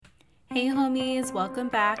Hey homies, welcome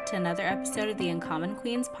back to another episode of the Uncommon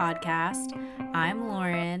Queens podcast. I'm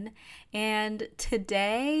Lauren, and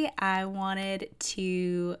today I wanted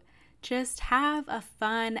to just have a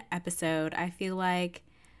fun episode. I feel like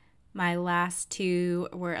my last two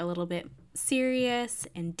were a little bit serious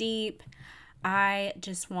and deep. I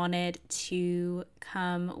just wanted to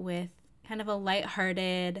come with kind of a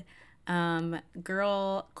lighthearted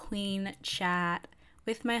girl queen chat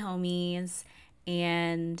with my homies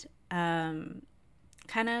and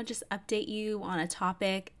kind of just update you on a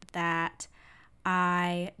topic that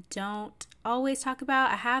I don't always talk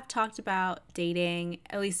about. I have talked about dating,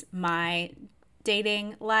 at least my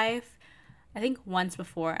dating life, I think once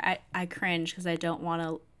before. I cringe because I don't want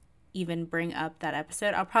to even bring up that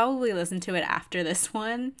episode. I'll probably listen to it after this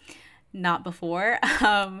one, not before,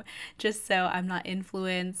 just so I'm not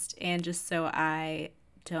influenced and just so I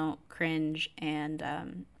don't cringe and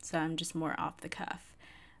so I'm just more off the cuff.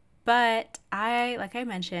 But like I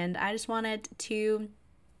mentioned, I just wanted to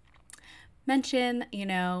mention,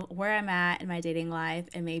 where I'm at in my dating life,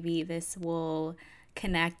 and maybe this will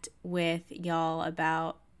connect with y'all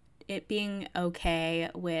about it being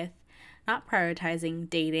okay with not prioritizing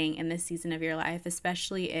dating in this season of your life,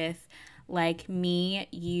 especially if, like me,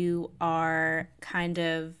 you are kind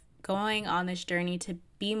of going on this journey to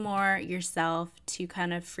be more yourself, to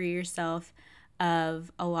kind of free yourself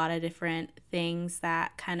of a lot of different things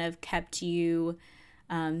that kind of kept you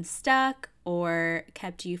stuck or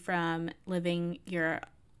kept you from living your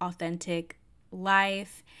authentic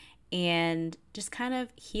life, and just kind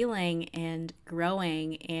of healing and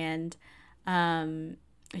growing. And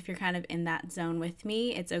if you're kind of in that zone with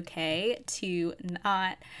me, it's okay to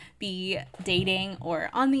not be dating or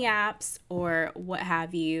on the apps or what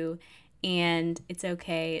have you. And it's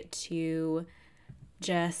okay to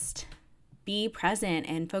just be present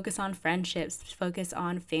and focus on friendships, focus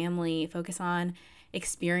on family, focus on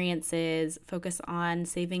experiences, focus on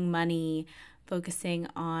saving money, focusing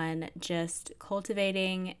on just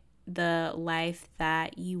cultivating the life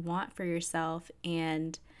that you want for yourself,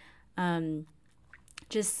 and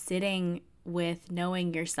just sitting with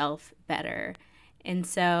knowing yourself better. And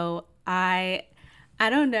so I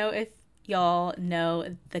don't know if y'all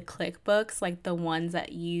know the click books, like the ones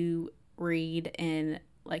that you read in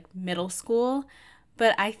like middle school,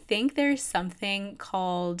 but I think there's something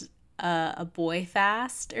called a boy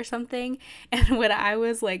fast or something. And when I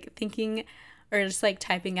was like thinking or just like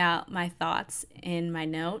typing out my thoughts in my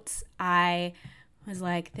notes, I was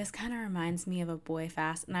like, this kind of reminds me of a boy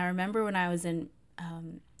fast. And I remember when I was in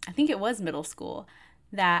I think it was middle school,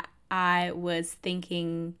 that I was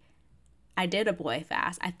thinking I did a boy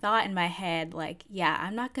fast. I thought in my head, like, yeah,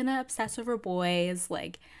 I'm not gonna obsess over boys,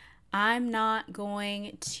 like I'm not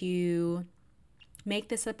going to make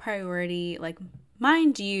this a priority. Like,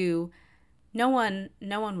 mind you, no one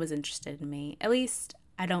was interested in me. At least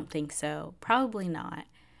I don't think so. Probably not.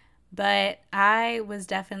 But I was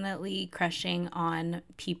definitely crushing on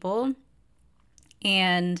people.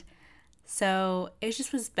 And so it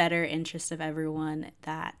just was better interest of everyone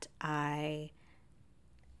that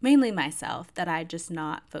mainly myself, that I just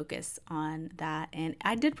not focus on that. And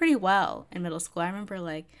I did pretty well in middle school. I remember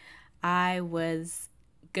like I was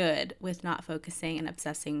good with not focusing and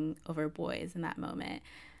obsessing over boys in that moment.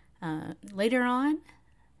 Later on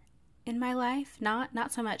in my life,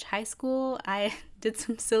 not so much. High school, I did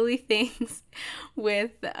some silly things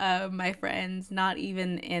with my friends, not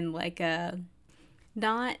even in like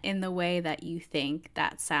not in the way that you think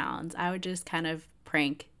that sounds. I would just kind of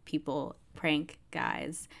prank people, prank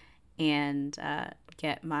guys, and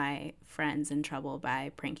get my friends in trouble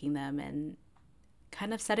by pranking them and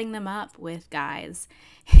kind of setting them up with guys.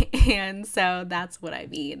 And so that's what I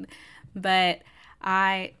mean. But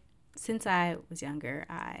since I was younger,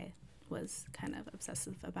 I was kind of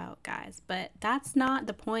obsessive about guys. But that's not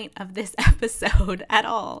the point of this episode at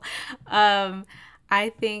all.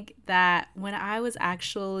 I think that when I was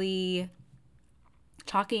actually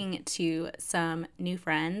talking to some new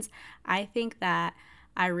friends, I think that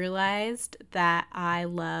I realized that I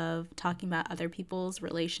love talking about other people's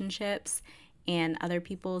relationships and other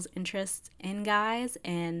people's interests in guys,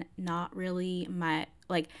 and not really my,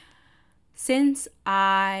 like, since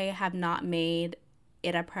I have not made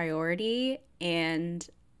it a priority and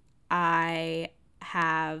I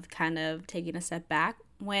have kind of taken a step back,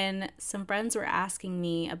 when some friends were asking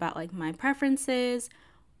me about like my preferences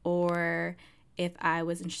or if I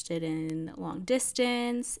was interested in long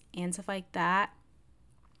distance and stuff like that,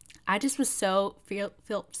 I just was feel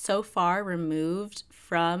so far removed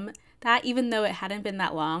from that, even though it hadn't been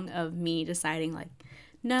that long of me deciding like,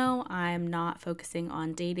 no, I'm not focusing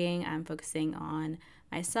on dating. I'm focusing on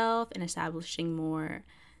myself and establishing more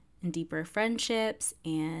and deeper friendships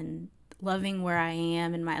and loving where I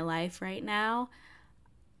am in my life right now,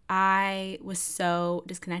 I was so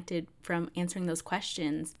disconnected from answering those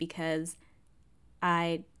questions because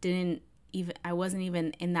I wasn't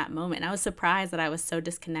even in that moment. And I was surprised that I was so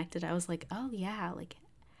disconnected. I was like, oh yeah, like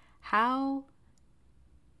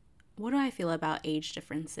what do I feel about age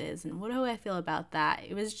differences? And what do I feel about that?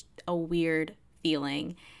 It was just a weird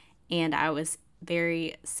feeling. And I was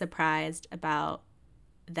very surprised about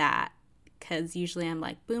that because usually I'm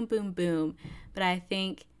like, boom, boom, boom. But I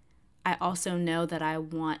think I also know that I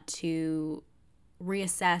want to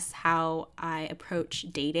reassess how I approach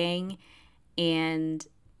dating. And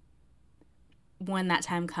when that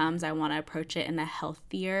time comes, I want to approach it in a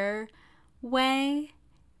healthier way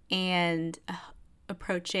and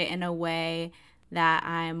approach it in a way that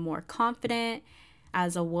I'm more confident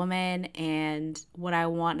as a woman and what I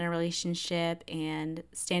want in a relationship, and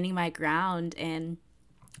standing my ground in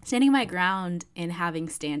having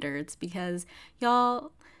standards. Because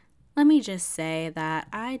y'all, let me just say that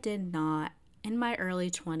I did not, in my early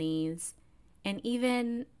 20s and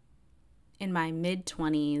even in my mid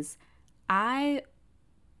 20s,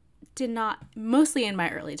 mostly in my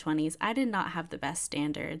early 20s, I did not have the best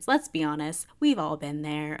standards. Let's be honest, we've all been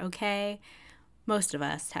there, okay? Most of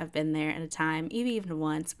us have been there at a time, even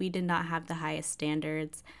once. We did not have the highest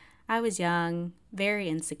standards. I was young, very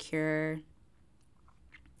insecure.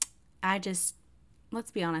 Let's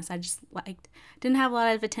be honest, I just didn't have a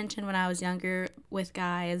lot of attention when I was younger with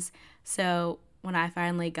guys. So when I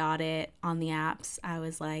finally got it on the apps, I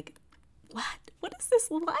was like, what is this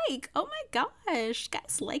like? Oh my gosh,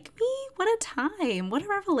 guys like me? What a time. What a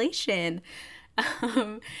revelation.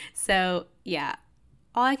 So yeah,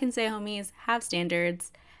 all I can say, homies, have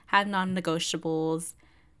standards, have non-negotiables,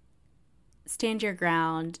 stand your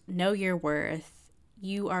ground, know your worth.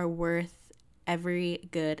 You are worth every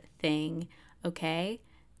good thing, okay?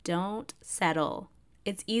 Don't settle.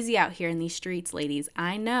 It's easy out here in these streets, ladies.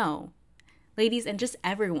 I know. Ladies, and just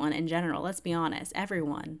everyone in general, let's be honest,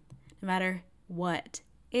 everyone. No matter what,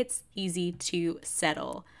 it's easy to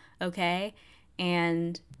settle, okay?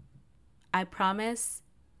 And I promise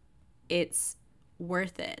it's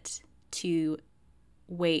worth it to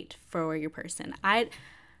wait for your person.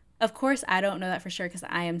 Of course, I don't know that for sure because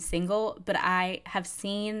I am single, but I have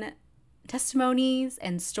seen testimonies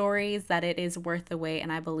and stories that it is worth the wait,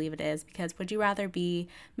 and I believe it is. Because would you rather be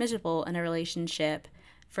miserable in a relationship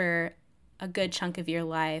for a good chunk of your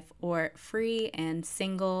life, or free and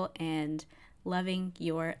single and loving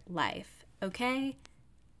your life, okay?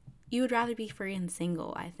 You would rather be free and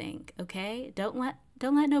single, I think, okay? Don't let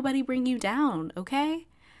nobody bring you down, okay?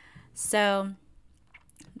 So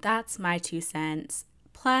that's my 2 cents.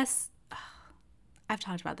 Plus, I've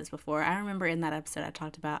talked about this before. I remember in that episode I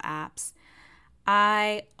talked about apps.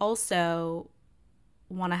 I also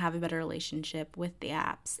want to have a better relationship with the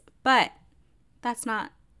apps, but that's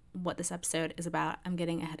not what this episode is about. I'm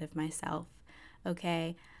getting ahead of myself,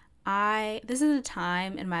 okay? This is a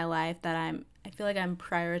time in my life that I feel like I'm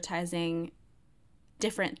prioritizing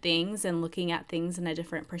different things and looking at things in a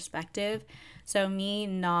different perspective. So me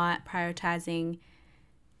not prioritizing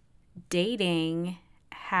dating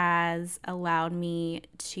is allowing me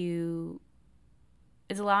to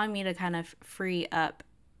kind of free up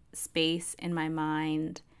space in my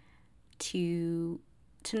mind to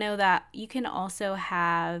know that you can also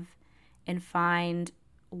have and find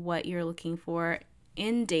what you're looking for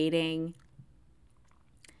in dating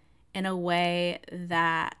in a way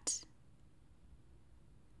that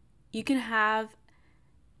you can have.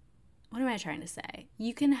 What am I trying to say?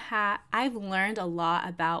 I've learned a lot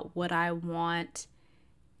about what I want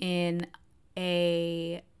in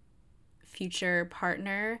a future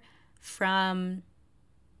partner from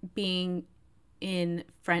being in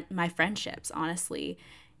my friendships, honestly.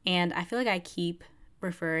 And I feel like I keep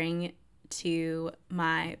referring to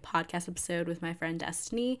my podcast episode with my friend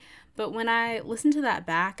Destiny, but when I listened to that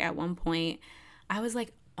back at one point, I was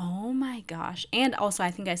like, oh my gosh. And also, I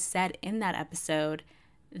think I said in that episode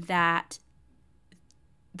that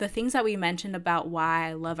the things that we mentioned about why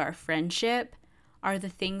I love our friendship are the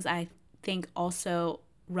things I think also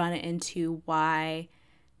run into what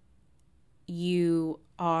you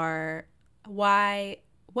want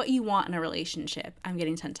in a relationship. I'm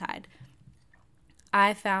getting tongue-tied.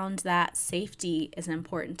 I found that safety is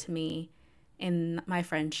important to me in my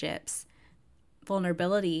friendships.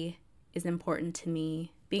 Vulnerability is important to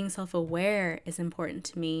me. Being self-aware is important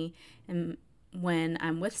to me. And when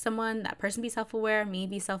I'm with someone, that person be self-aware, me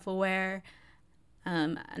be self-aware,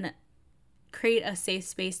 and create a safe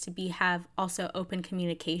space to have also open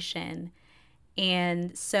communication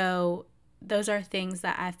And so those are things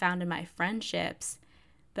that I found in my friendships,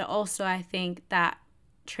 but also I think that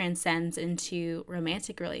transcends into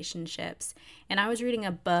romantic relationships. And I was reading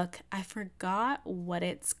a book, I forgot what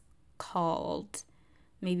it's called.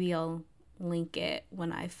 Maybe I'll link it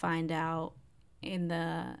when I find out in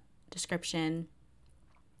the description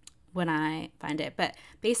when I find it. But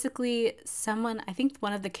basically, I think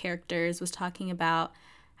one of the characters was talking about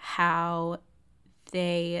how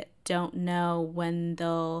they don't know when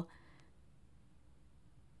they'll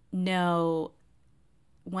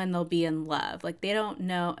be in love. Like they don't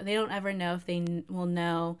ever know if they will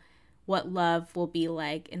know what love will be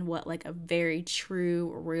like and what like a very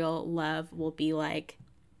true, real love will be like.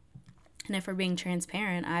 And if we're being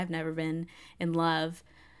transparent, I've never been in love.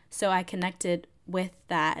 So I connected with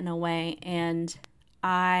that in a way. And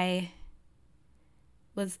then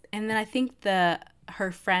I think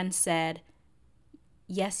her friend said,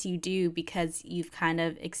 yes, you do, because you've kind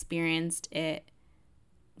of experienced it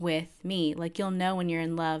with me. Like you'll know when you're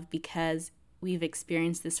in love because we've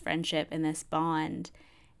experienced this friendship and this bond.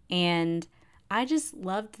 And I just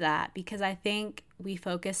loved that because I think we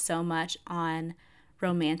focus so much on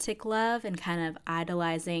romantic love and kind of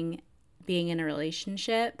idolizing being in a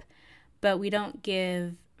relationship, but we don't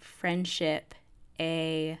give friendship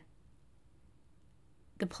the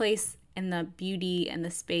place and the beauty and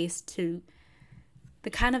the space to the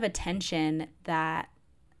kind of attention that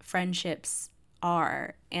friendships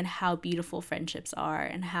are and how beautiful friendships are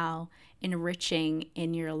and how enriching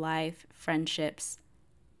in your life friendships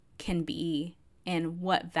can be and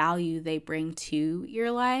what value they bring to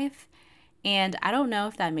your life. And I don't know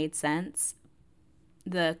if that made sense,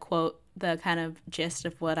 the quote, the kind of gist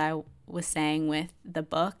of what I was saying with the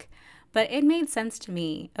book, but it made sense to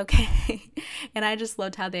me, okay? And I just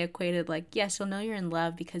loved how they equated, like, yes, you'll know you're in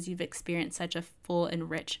love because you've experienced such a full and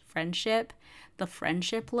rich friendship. The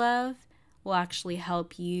friendship love will actually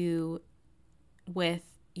help you with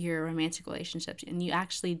your romantic relationships.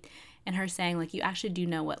 And her saying, like, you actually do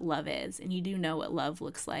know what love is, and you do know what love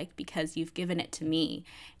looks like because you've given it to me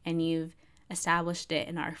and you've established it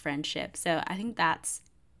in our friendship. So I think that's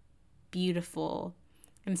beautiful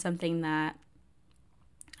and something that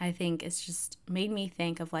I think it's just made me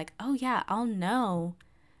think of like, oh yeah, I'll know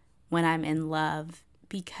when I'm in love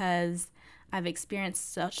because I've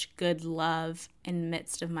experienced such good love in the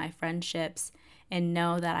midst of my friendships and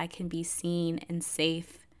know that I can be seen and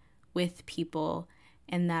safe with people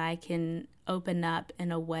and that I can open up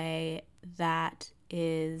in a way that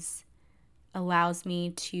allows me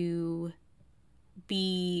to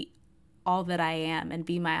be all that I am and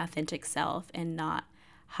be my authentic self and not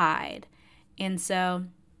hide. And so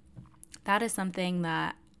that is something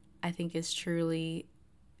that I think is truly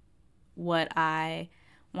what I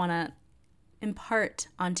want to impart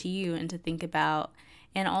onto you and to think about,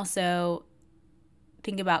 and also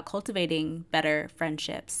think about cultivating better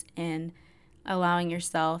friendships and allowing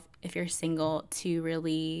yourself, if you're single, to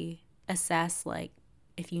really assess like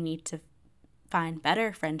if you need to find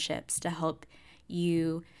better friendships to help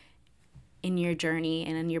you in your journey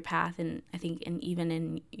and in your path, and I think and even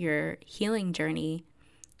in your healing journey.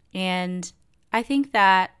 And I think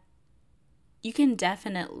that you can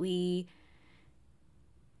definitely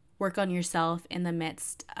work on yourself in the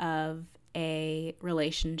midst of a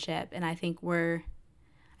relationship. And I think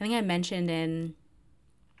I mentioned in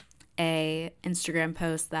a Instagram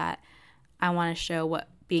post that I want to show what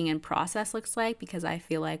being in process looks like, because I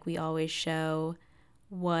feel like we always show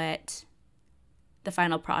what the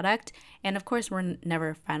final product. And of course, we're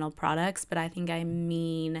never final products, but I think I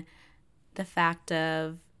mean the fact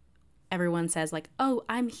of everyone says like, oh,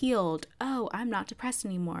 I'm healed. Oh, I'm not depressed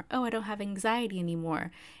anymore. Oh, I don't have anxiety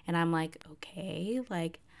anymore. And I'm like, okay,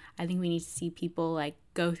 like I think we need to see people like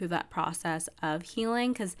go through that process of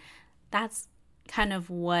healing, because that's kind of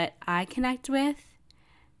what I connect with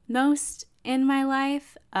most in my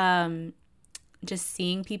life. Just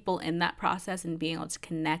seeing people in that process and being able to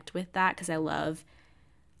connect with that, because I love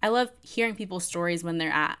hearing people's stories when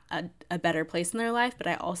they're at a better place in their life, but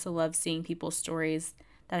I also love seeing people's stories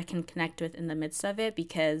that I can connect with in the midst of it,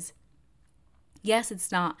 because yes,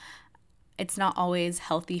 it's not always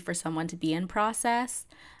healthy for someone to be in process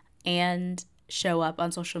and show up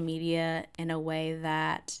on social media in a way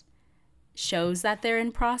that shows that they're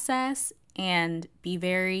in process and be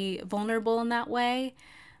very vulnerable in that way.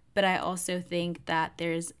 But I also think that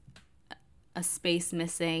there's a space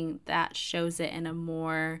missing that shows it in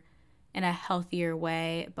a healthier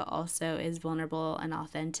way, but also is vulnerable and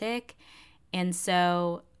authentic. And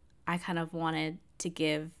so I kind of wanted to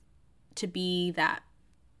be that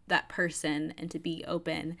person and to be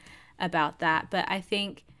open about that. But I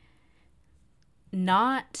think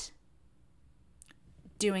not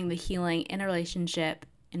doing the healing in a relationship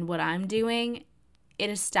and what I'm doing, it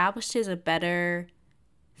establishes a better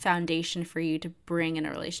foundation for you to bring in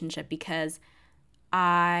a relationship, because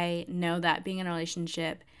I know that being in a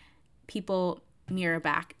relationship, people mirror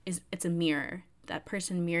back. It's a mirror. That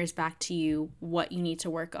person mirrors back to you what you need to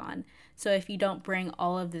work on. So if you don't bring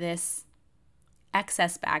all of this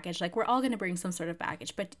excess baggage, like we're all going to bring some sort of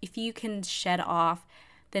baggage, but if you can shed off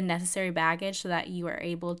the necessary baggage so that you are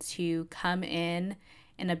able to come in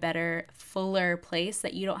a better, fuller place,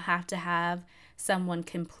 that you don't have to have someone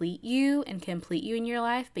complete you in your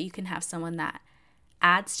life, but you can have someone that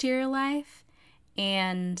adds to your life.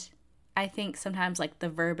 And I think sometimes like the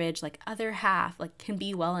verbiage, like other half, like can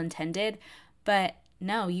be well intended, but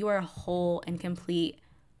no, you are whole and complete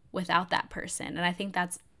without that person. And I think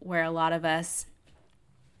that's where a lot of us,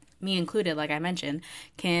 me included, like I mentioned,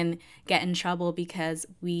 can get in trouble, because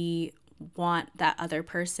we want that other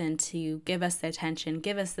person to give us the attention,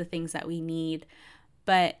 give us the things that we need.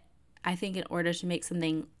 But I think in order to make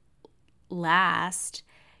something last,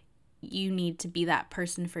 you need to be that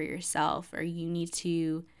person for yourself, or you need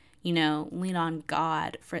to, lean on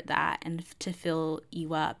God for that and to fill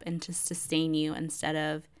you up and to sustain you, instead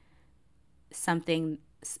of someone,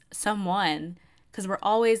 because we're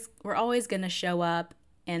always going to show up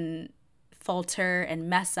and falter and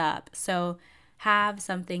mess up. So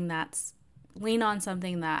lean on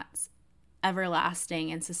something that's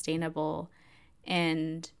everlasting and sustainable,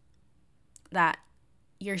 and that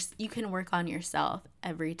you can work on yourself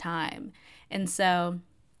every time. And so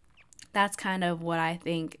that's kind of what I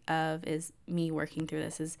think of is me working through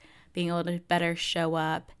this, is being able to better show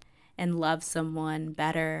up and love someone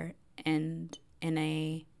better and in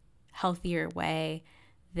a healthier way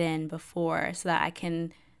than before, so that I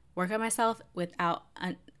can work on myself without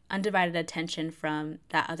undivided attention from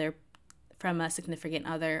a significant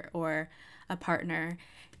other or a partner.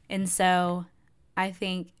 And so I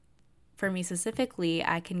think for me specifically,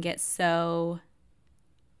 I can get so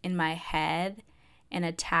in my head and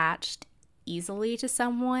attached easily to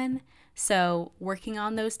someone. So working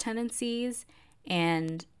on those tendencies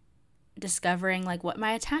and discovering like what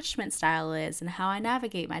my attachment style is and how I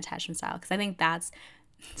navigate my attachment style, because I think that's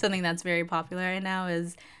something that's very popular right now,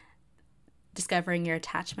 is discovering your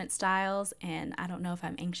attachment styles. And I don't know if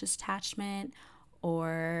I'm anxious attachment,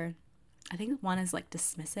 or I think one is like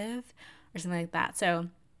dismissive or something like that. So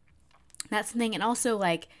that's something. And also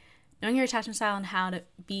like knowing your attachment style and how to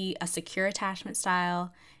be a secure attachment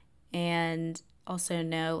style, and also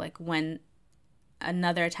know like when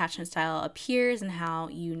another attachment style appears and how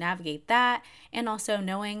you navigate that, and also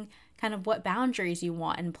knowing kind of what boundaries you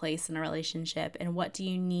want in place in a relationship, and what do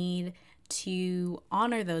you need to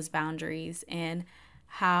honor those boundaries, and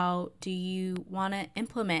how do you want to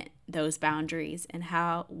implement those boundaries, and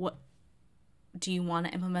what do you want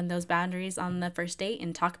to implement those boundaries on the first date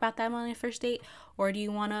and talk about them on the first date, or do you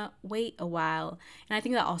want to wait a while? And I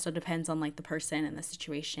think that also depends on like the person and the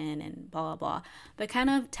situation and blah blah blah, but kind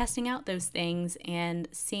of testing out those things and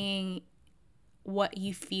seeing what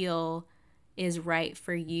you feel is right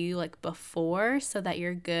for you like before, so that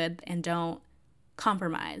you're good and don't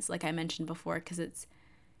compromise, like I mentioned before, because it's,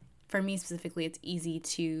 for me specifically, it's easy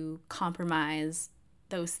to compromise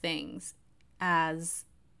those things. As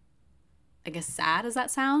I guess sad as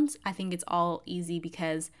that sounds, I think it's all easy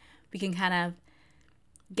because we can kind of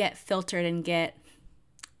get filtered and get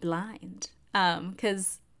blind.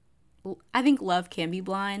 Because I think love can be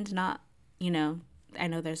blind, not, I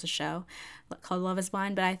know there's a show called Love is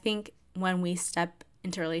Blind, but I think when we step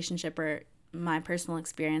into a relationship, or my personal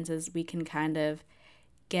experiences, we can kind of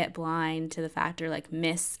get blind to the fact, or like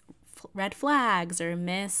miss red flags or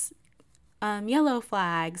miss yellow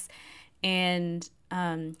flags, and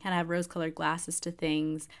kind of have rose-colored glasses to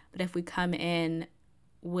things. But if we come in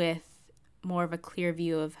with more of a clear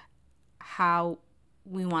view of how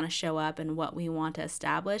we want to show up and what we want to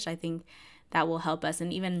establish, I think that will help us.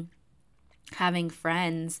 And even having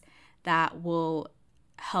friends that will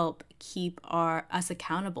help keep us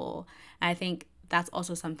accountable. And I think that's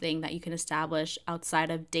also something that you can establish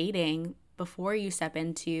outside of dating before you step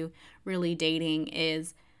into really dating,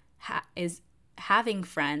 is having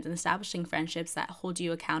friends and establishing friendships that hold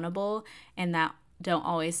you accountable, and that don't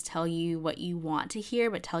always tell you what you want to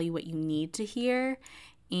hear, but tell you what you need to hear.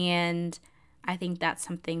 And I think that's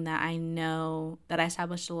something that I know that I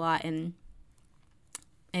established a lot in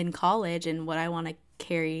college, and what I want to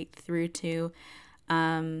carry through to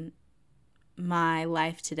my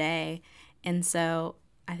life today. And so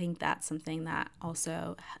I think that's something that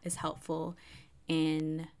also is helpful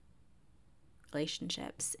in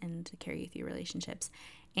relationships and to carry you through relationships.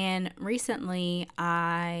 And recently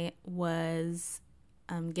I was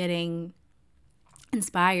getting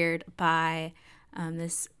inspired by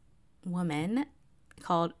this woman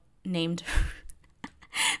called named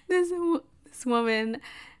this woman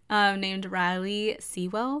named Riley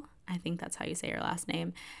Sewell. I think that's how you say her last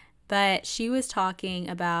name. But she was talking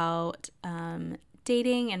about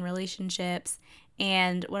dating and relationships.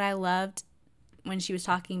 And what I loved when she was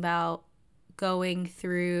talking about going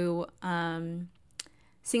through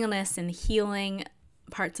singleness and healing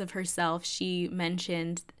parts of herself, she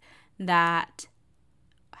mentioned that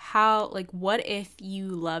what if you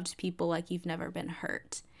loved people like you've never been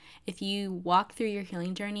hurt? If you walk through your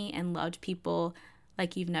healing journey and loved people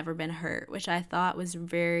like you've never been hurt, which I thought was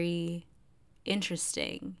very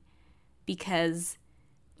interesting, because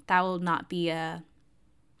that will not be a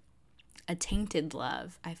tainted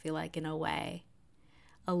love, I feel like, in a way.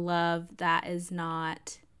 A love that is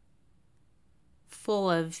not full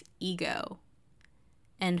of ego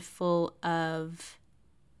and full of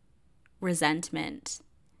resentment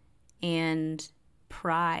and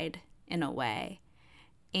pride in a way.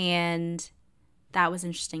 And that was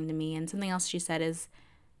interesting to me. And something else she said is,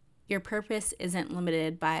 your purpose isn't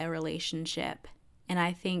limited by a relationship. And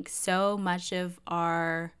I think so much of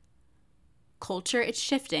our culture, it's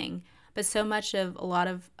shifting, but so much of a lot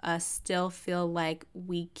of us still feel like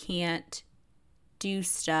we can't do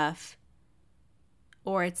stuff,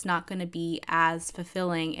 or it's not going to be as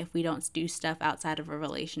fulfilling if we don't do stuff outside of a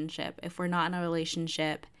relationship. If we're not in a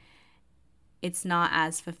relationship, it's not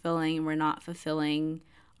as fulfilling, and we're not fulfilling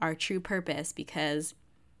our true purpose because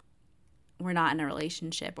we're not in a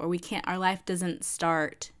relationship, or our life doesn't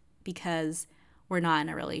start because we're not in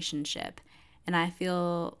a relationship. And I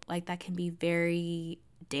feel like that can be very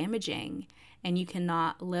damaging, and you can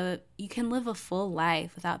live a full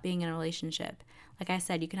life without being in a relationship. Like I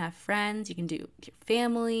said, you can have friends, you can do your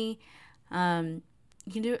family, you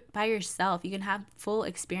can do it by yourself. You can have full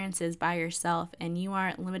experiences by yourself, and you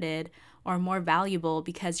aren't limited or more valuable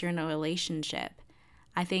because you're in a relationship.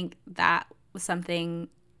 I think that was something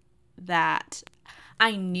that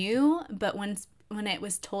I knew, but when it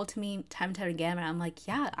was told to me time and time again, I'm like,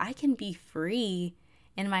 yeah, I can be free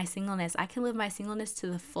in my singleness. I can live my singleness to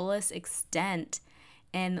the fullest extent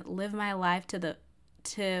and live my life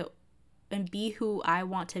and be who I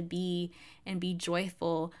want to be and be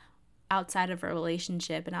joyful outside of a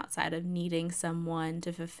relationship and outside of needing someone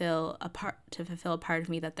to fulfill a part of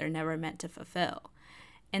me that they're never meant to fulfill.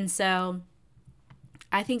 And so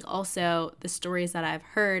I think also the stories that I've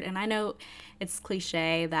heard, and I know it's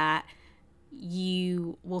cliche that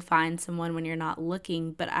you will find someone when you're not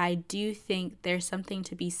looking, but I do think there's something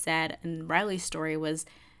to be said. And Riley's story was,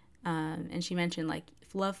 and she mentioned, like,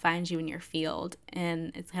 if love finds you in your field,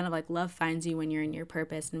 and it's kind of like love finds you when you're in your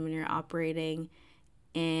purpose and when you're operating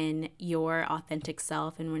in your authentic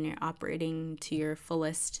self and when you're operating to your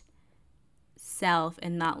fullest self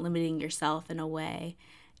and not limiting yourself in a way,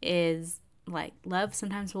 is like love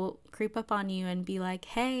sometimes will creep up on you and be like,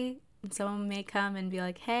 hey, and someone may come and be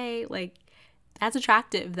like, hey, like, that's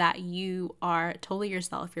attractive that you are totally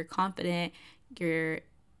yourself, you're confident, you're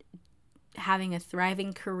having a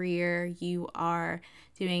thriving career, you are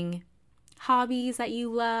doing hobbies that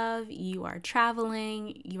you love, you are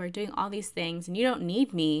traveling, you are doing all these things, and you don't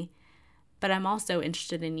need me, but I'm also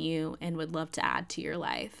interested in you and would love to add to your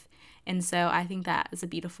life. And so I think that is a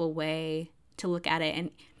beautiful way to look at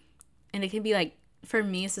it. And it can be like, for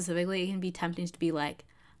me specifically, it can be tempting to be like,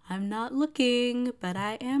 I'm not looking, but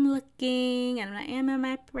I am looking, and I am in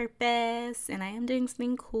my purpose, and I am doing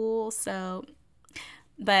something cool. So,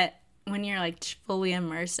 but when you're like fully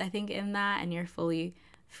immersed, I think, in that, and you're fully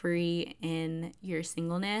free in your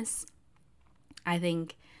singleness, I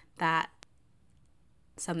think that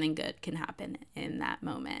something good can happen in that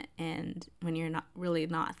moment. And when you're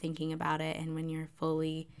not thinking about it, and when you're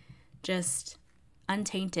fully just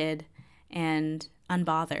untainted and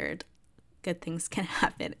unbothered, good things can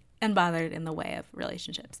happen, unbothered in the way of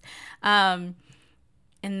relationships. And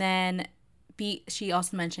then she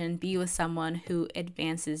also mentioned, be with someone who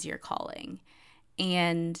advances your calling.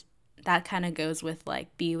 And that kind of goes with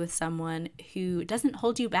like, be with someone who doesn't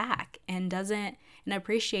hold you back and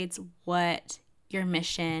appreciates what your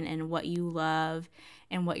mission and what you love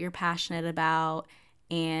and what you're passionate about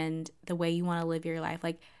and the way you want to live your life.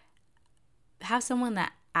 Like, have someone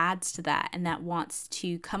that adds to that and that wants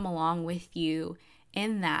to come along with you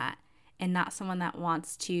in that, and not someone that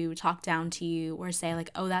wants to talk down to you or say like,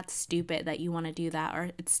 oh, that's stupid that you want to do that,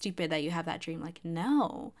 or it's stupid that you have that dream. Like,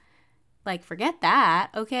 no, like, forget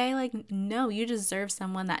that. Okay. Like, no, you deserve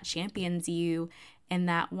someone that champions you and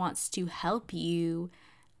that wants to help you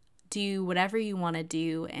do whatever you want to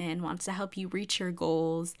do and wants to help you reach your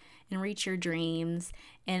goals and reach your dreams,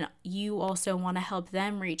 and you also want to help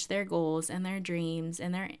them reach their goals and their dreams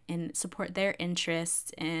and support their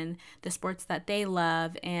interests in the sports that they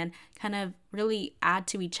love, and kind of really add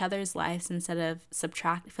to each other's lives instead of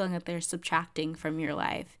feeling that they're subtracting from your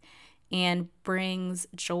life, and brings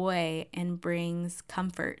joy and brings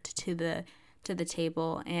comfort to the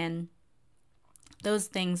table. And those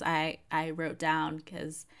things I wrote down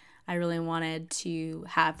because I really wanted to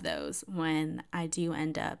have those when I do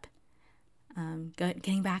end up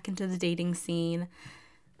getting back into the dating scene,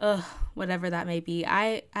 whatever that may be.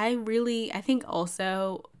 I think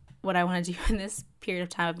also what I want to do in this period of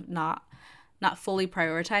time of not fully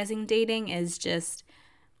prioritizing dating is just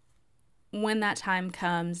when that time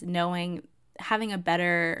comes, having a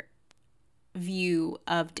better view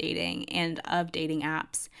of dating and of dating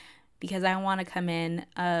apps, because I want to come in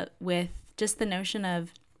with just the notion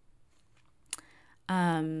of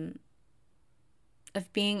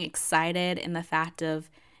being excited in the fact of,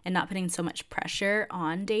 and not putting so much pressure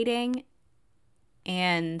on dating,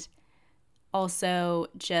 and also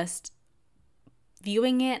just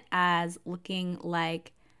viewing it as looking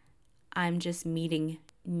like I'm just meeting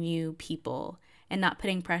new people and not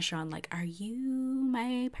putting pressure on, like, are you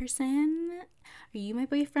my person? Are you my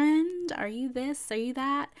boyfriend? Are you this? Are you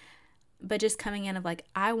that? But just coming in of like,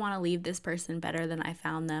 I want to leave this person better than I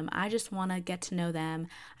found them. I just want to get to know them.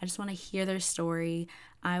 I just want to hear their story.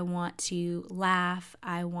 I want to laugh.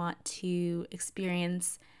 I want to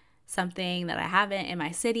experience something that I haven't in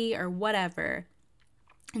my city or whatever,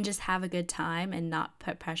 and just have a good time and not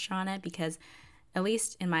put pressure on it, because at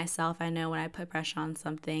least in myself, I know when I put pressure on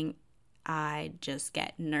something, I just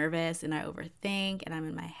get nervous and I overthink and I'm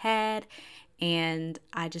in my head, and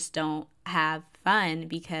I just don't have fun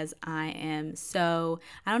because I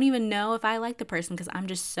don't even know if I like the person, because I'm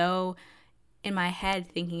just so in my head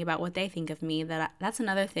thinking about what they think of me. That's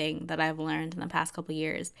another thing that I've learned in the past couple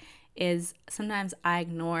years, is sometimes I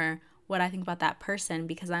ignore what I think about that person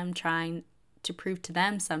because I'm trying to prove to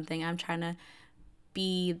them something. I'm trying to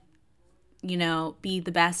be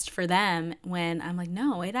the best for them, when I'm like,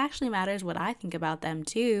 no, it actually matters what I think about them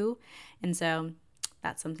too. And so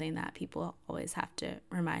that's something that people always have to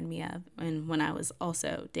remind me of. And when I was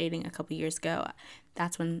also dating a couple years ago,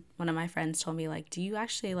 that's when one of my friends told me, like, do you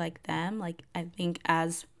actually like them? Like, I think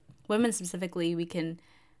as women specifically, we can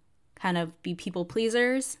kind of be people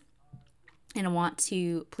pleasers and want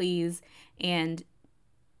to please and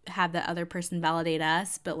have the other person validate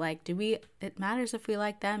us, but like, it matters if we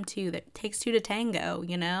like them too. That takes two to tango,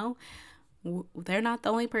 they're not the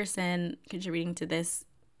only person contributing to this,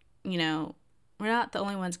 we're not the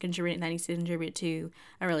only ones contributing that needs to contribute to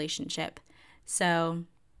a relationship. So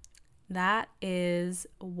that is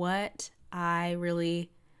what I really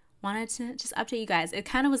wanted to just update you guys. It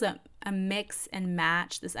kind of was a mix and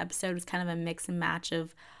match. This episode was kind of a mix and match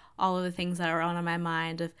of all of the things that are on my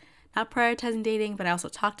mind, of not prioritizing dating, but I also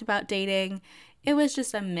talked about dating. It was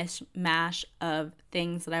just a mishmash of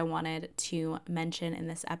things that I wanted to mention in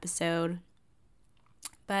this episode.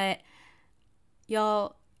 But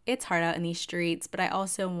y'all, it's hard out in these streets, but I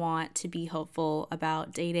also want to be hopeful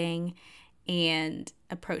about dating and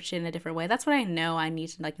approach it in a different way. That's what I know I need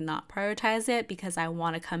to not prioritize it, because I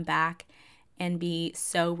want to come back and be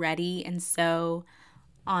so ready and so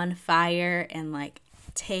on fire and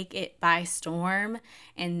take it by storm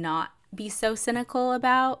and not be so cynical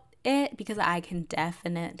about it, because I can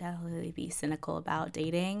definitely be cynical about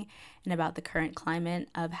dating and about the current climate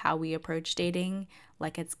of how we approach dating,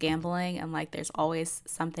 like it's gambling, and there's always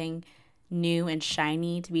something new and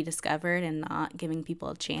shiny to be discovered and not giving people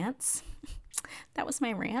a chance. That was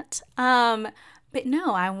my rant. But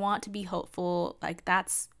no, I want to be hopeful.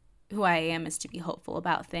 That's who I am, is to be hopeful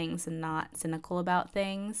about things and not cynical about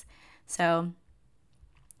things. So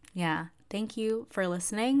yeah, thank you for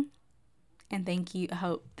listening, and thank you.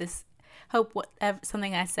 Hope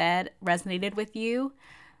something I said resonated with you.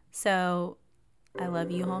 So I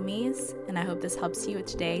love you, homies, and I hope this helps you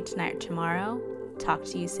today, tonight, or tomorrow. Talk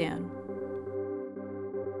to you soon.